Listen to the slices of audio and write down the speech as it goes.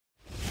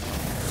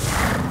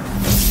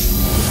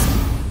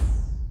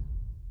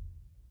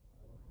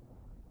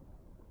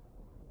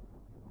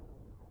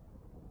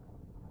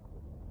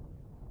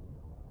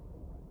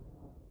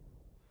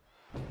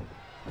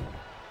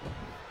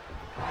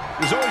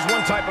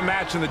a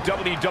match in the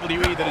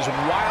WWE that is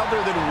wilder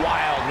than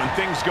wild when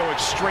things go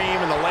extreme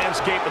and the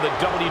landscape of the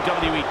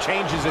WWE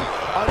changes in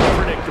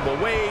unpredictable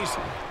ways.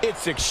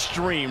 It's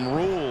Extreme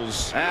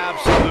Rules.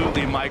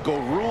 Absolutely,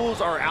 Michael. Rules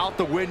are out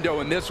the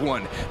window in this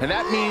one, and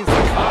that means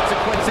the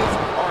consequences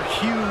are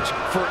huge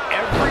for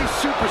every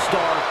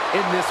superstar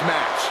in this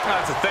match.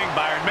 That's the thing,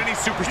 Byron. Many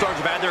superstars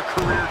have had their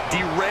career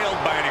derailed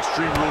by an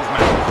Extreme Rules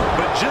match,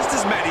 but just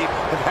as many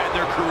have had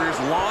their careers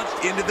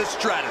launched into the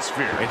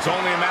stratosphere. It's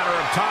only a matter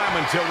of time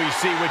until we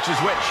see which is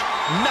which.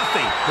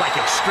 Nothing like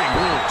Extreme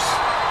Rules.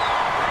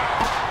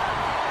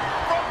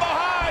 From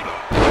behind,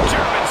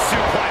 German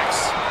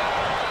suplex.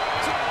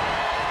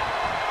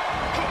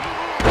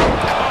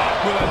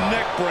 With a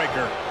neck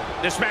breaker.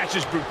 This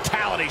match's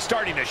brutality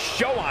starting to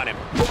show on him.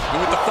 And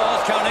with the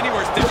Falls Count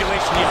Anywhere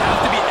stipulation, you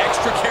have to be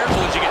extra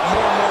careful as you get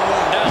more and more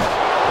worn down.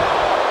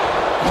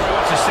 Corey,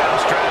 what's a sound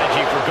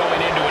strategy for going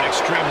into an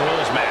Extreme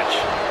Rules match?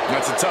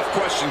 That's a tough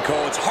question,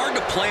 Cole. It's hard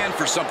to plan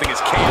for something as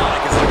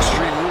chaotic as an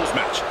Extreme Rules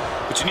match.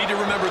 But you need to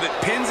remember that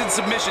pins and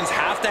submissions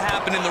have to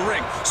happen in the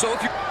ring. So if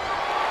you...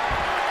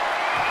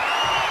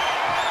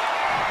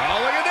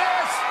 Oh, look at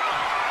this!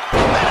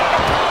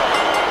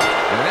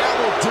 And that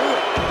will do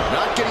it.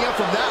 Not getting up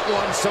from that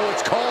one, so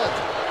it's called.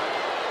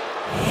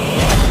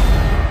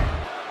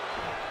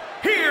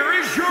 Here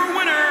is your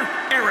winner,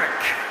 Eric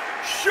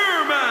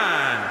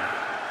Sherman.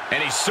 And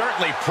he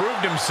certainly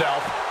proved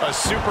himself a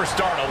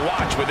superstar to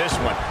watch with this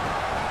one.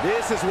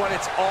 This is what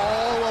it's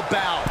all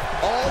about.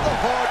 All the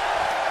hard...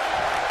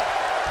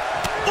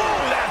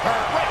 Oh, that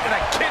hurt right to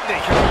the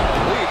kidney.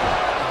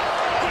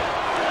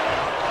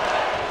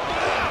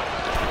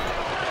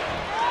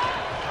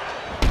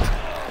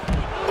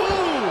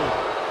 Ooh.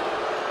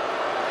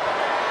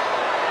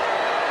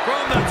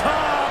 From the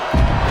top.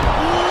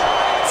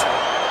 What?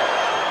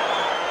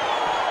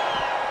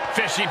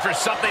 Fishing for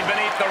something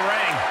beneath the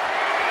ring.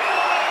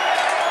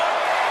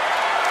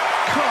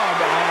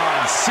 Come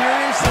on,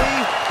 seriously?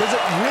 Does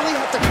it really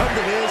have to come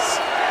to this?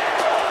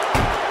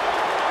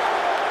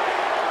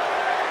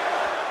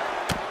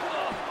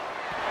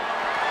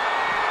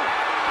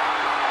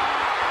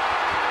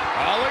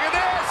 Oh, look at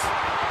this!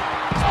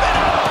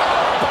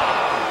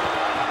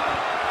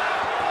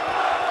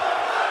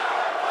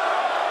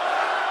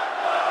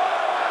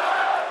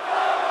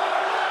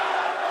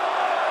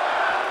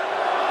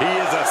 He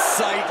is a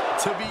sight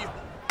to be...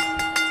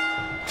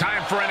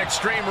 Time for an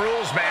Extreme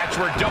Rules match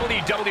where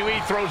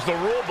WWE throws the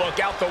rule book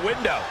out the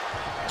window.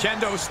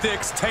 Kendo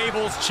sticks,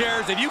 tables,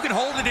 chairs. If you can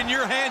hold it in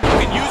your hand, you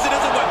can use it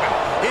as a weapon.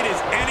 It is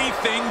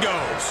anything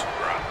goes.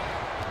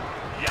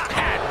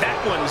 Had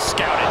that one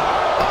scouted.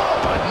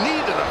 Oh, a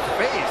knee to the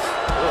face.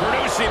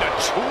 Producing a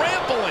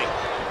trampling.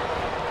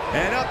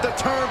 And up the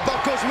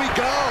turnbuckles we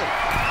go.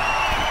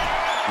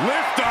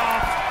 Lift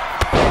off.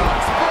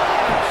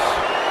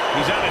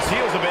 He's on his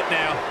heels a bit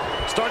now.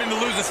 Starting to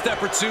lose a step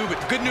or two, but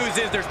the good news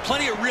is there's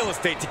plenty of real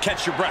estate to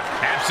catch your breath.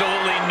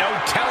 Absolutely no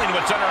telling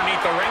what's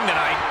underneath the ring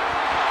tonight.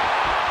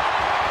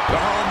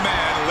 Oh,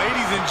 man.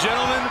 Ladies and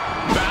gentlemen,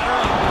 batter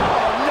up.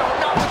 Oh, no,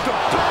 not with the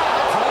bat.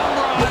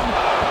 Home run.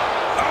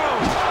 Oh.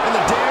 And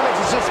the damage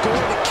is just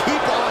going to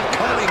keep on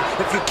coming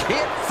if you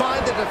can't find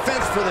the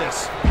defense for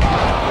this.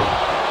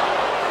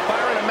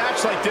 Byron, a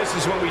match like this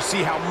is when we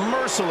see how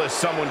merciless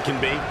someone can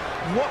be.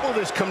 What will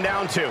this come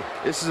down to?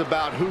 This is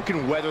about who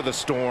can weather the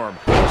storm.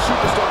 A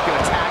superstar can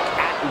attack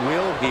at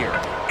will here.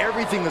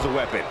 Everything is a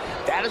weapon.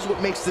 That is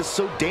what makes this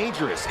so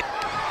dangerous.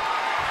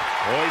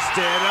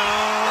 Hoisted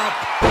up.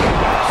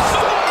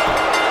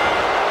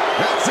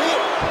 That's it.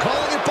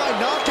 Calling it by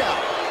knockout.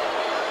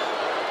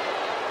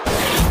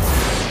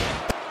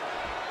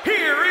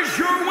 Here is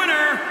your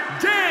winner,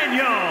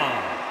 Daniel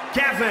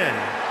Gavin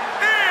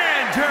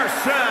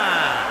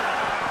Anderson.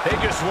 They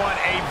just won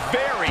a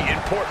very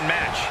important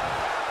match.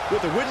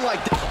 With a win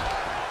like this.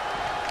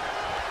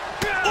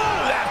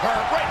 Oh, that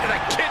hurt right to the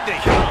kidney.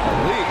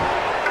 Golly.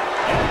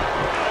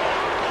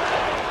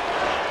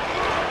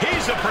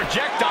 He's a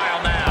projectile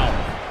now.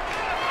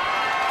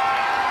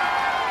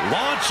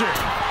 Launching.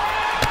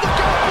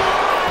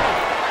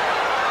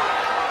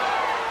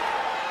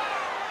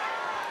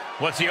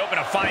 What's he hoping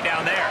to find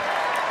down there?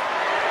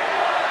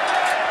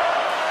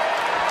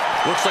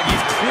 Looks like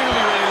he's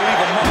clearly ready to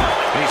leave a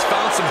mark, and he's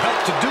found some help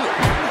to do it.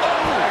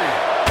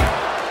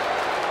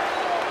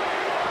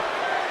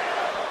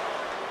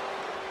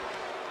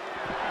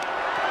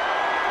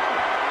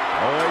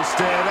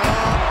 Hoisted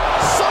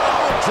up. Son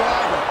of a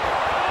driver.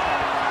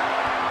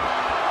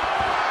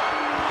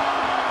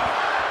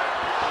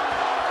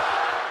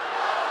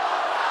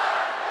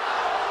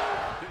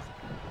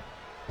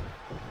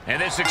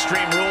 And this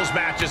Extreme Rules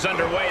match is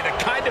underway. The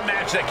kind of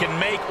match that can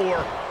make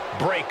or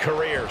break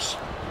careers.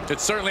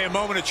 It's certainly a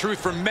moment of truth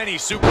for many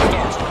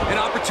superstars. An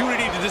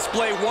opportunity to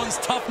display one's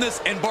toughness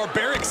and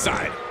barbaric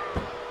side.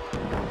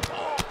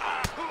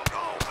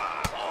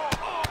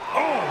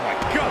 Oh, my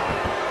God.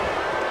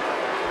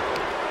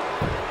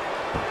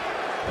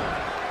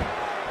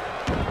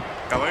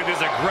 Oh, it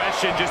is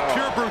aggression, just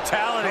pure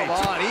brutality. Come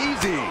on,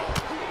 easy.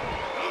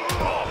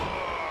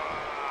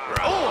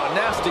 Oh, a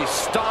nasty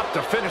stop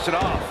to finish it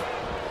off.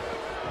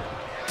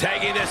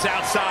 Tagging this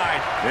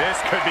outside. This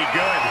could be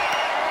good.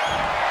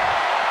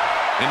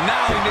 And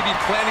now he may be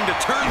planning to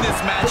turn this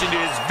match into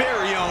his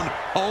very own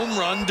home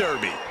run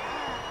derby.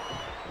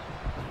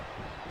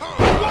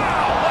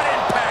 Wow, what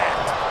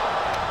impact!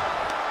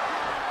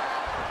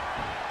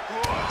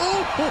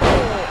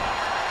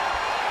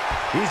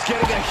 He's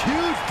getting a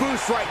huge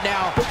boost right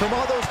now from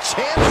all those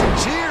chants and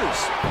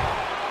cheers.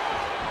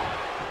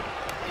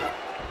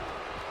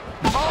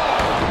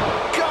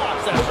 Oh,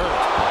 gosh, that hurt.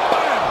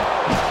 Bam!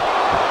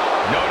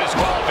 No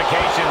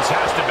disqualifications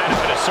has to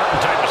benefit a certain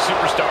type of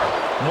superstar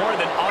more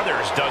than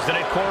others, doesn't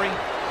it, Corey?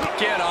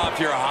 Get off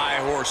your high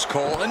horse,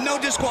 Cole. A no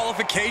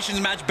disqualifications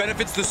match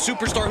benefits the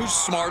superstar who's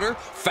smarter,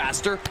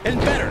 faster, and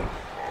better,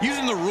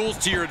 using the rules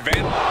to your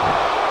advantage.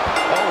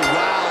 Oh,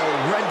 wow.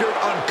 Rendered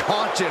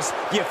unconscious.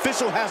 The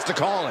official has to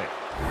call it.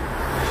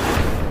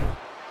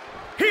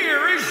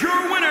 Here is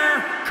your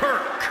winner,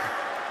 Kirk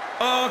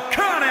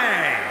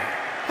Akane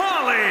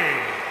Holly.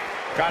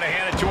 Gotta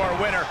hand it to our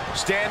winner,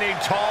 standing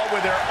tall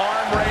with their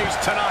arm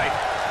raised tonight.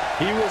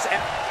 He was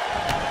at...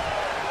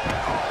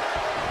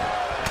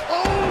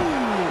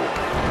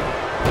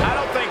 I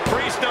don't think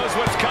Priest knows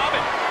what's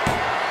coming.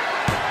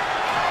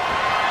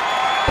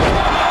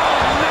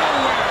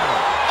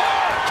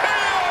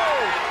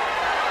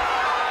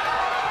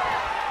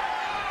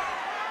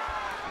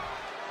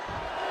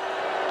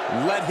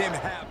 Let him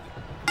have it.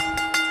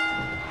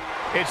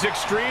 It's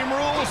Extreme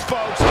Rules,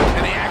 folks,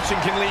 and the action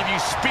can leave you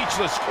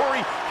speechless.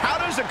 Corey, how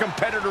does a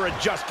competitor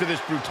adjust to this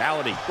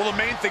brutality? Well, the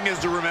main thing is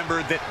to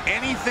remember that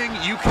anything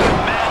you can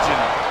imagine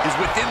is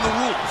within the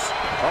rules.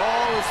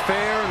 All is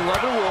fair in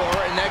love and war,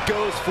 and that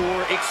goes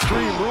for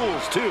Extreme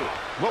Rules, too.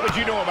 What would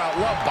you know about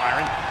love,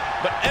 Byron?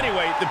 But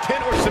anyway, the pin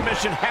or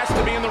submission has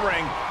to be in the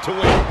ring to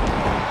win.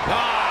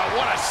 Ah,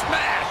 what a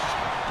smash!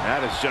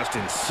 That is just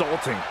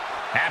insulting.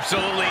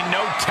 Absolutely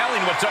no telling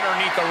what's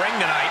underneath the ring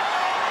tonight.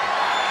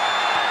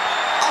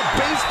 A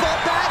baseball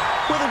bat?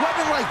 With a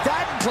weapon like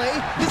that in play,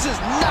 this is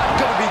not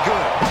going to be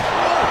good.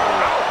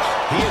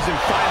 He isn't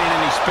finding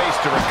any space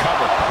to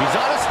recover. He's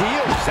on his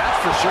heels, that's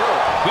for sure.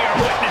 We are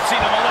witnessing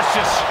a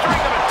malicious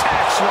string of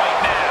attacks right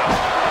now.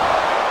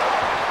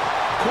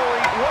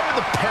 Corey, what are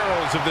the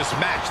perils of this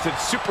match that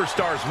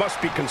superstars must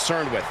be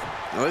concerned with?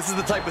 Now, this is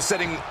the type of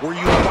setting where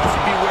you must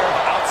beware of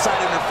outside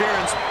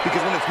interference,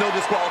 because when it's no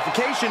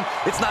disqualification,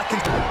 it's not...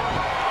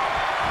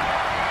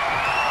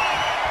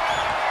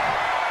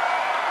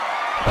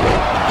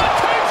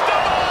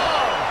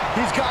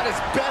 He's got his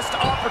best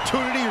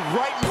opportunity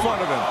right in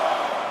front of him.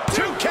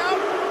 2 count.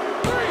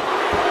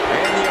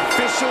 And the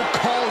official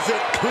calls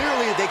it.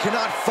 Clearly, they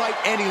cannot fight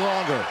any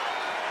longer.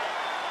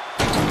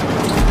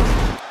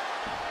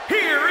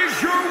 Here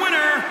is your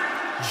winner,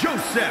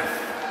 Joseph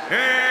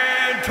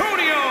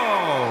Antonio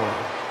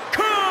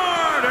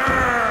Carter.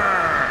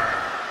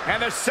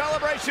 And the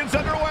celebration's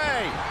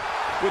underway.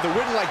 With a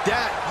win like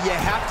that, you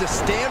have to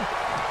stand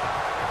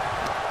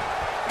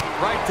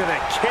Right to the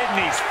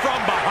kidneys from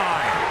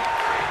behind.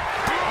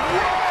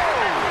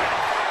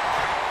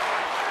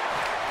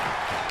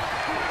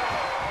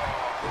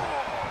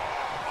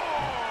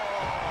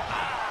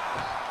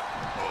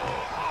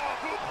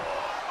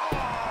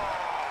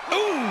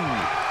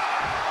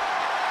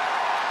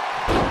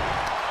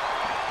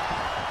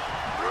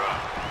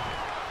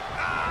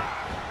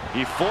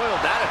 He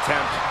foiled that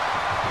attempt.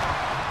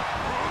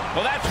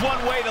 Well, that's one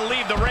way to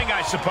leave the ring,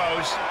 I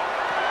suppose.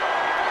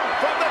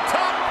 From the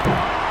top.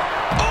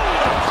 Oh,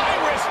 the high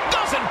risk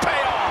doesn't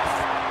pay off.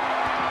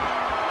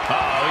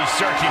 Uh-oh, he's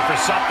searching for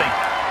something.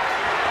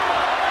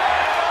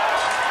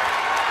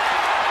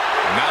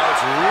 Now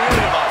it's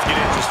really about to get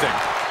interesting.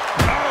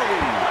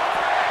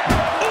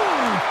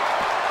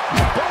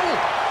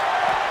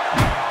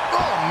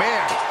 Oh,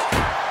 man.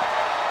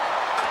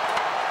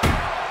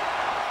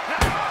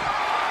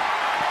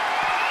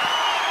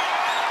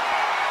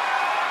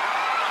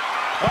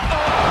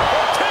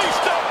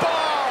 Taste the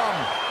bomb.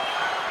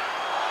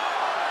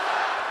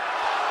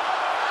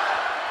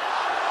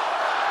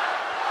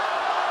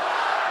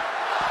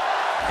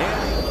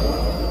 And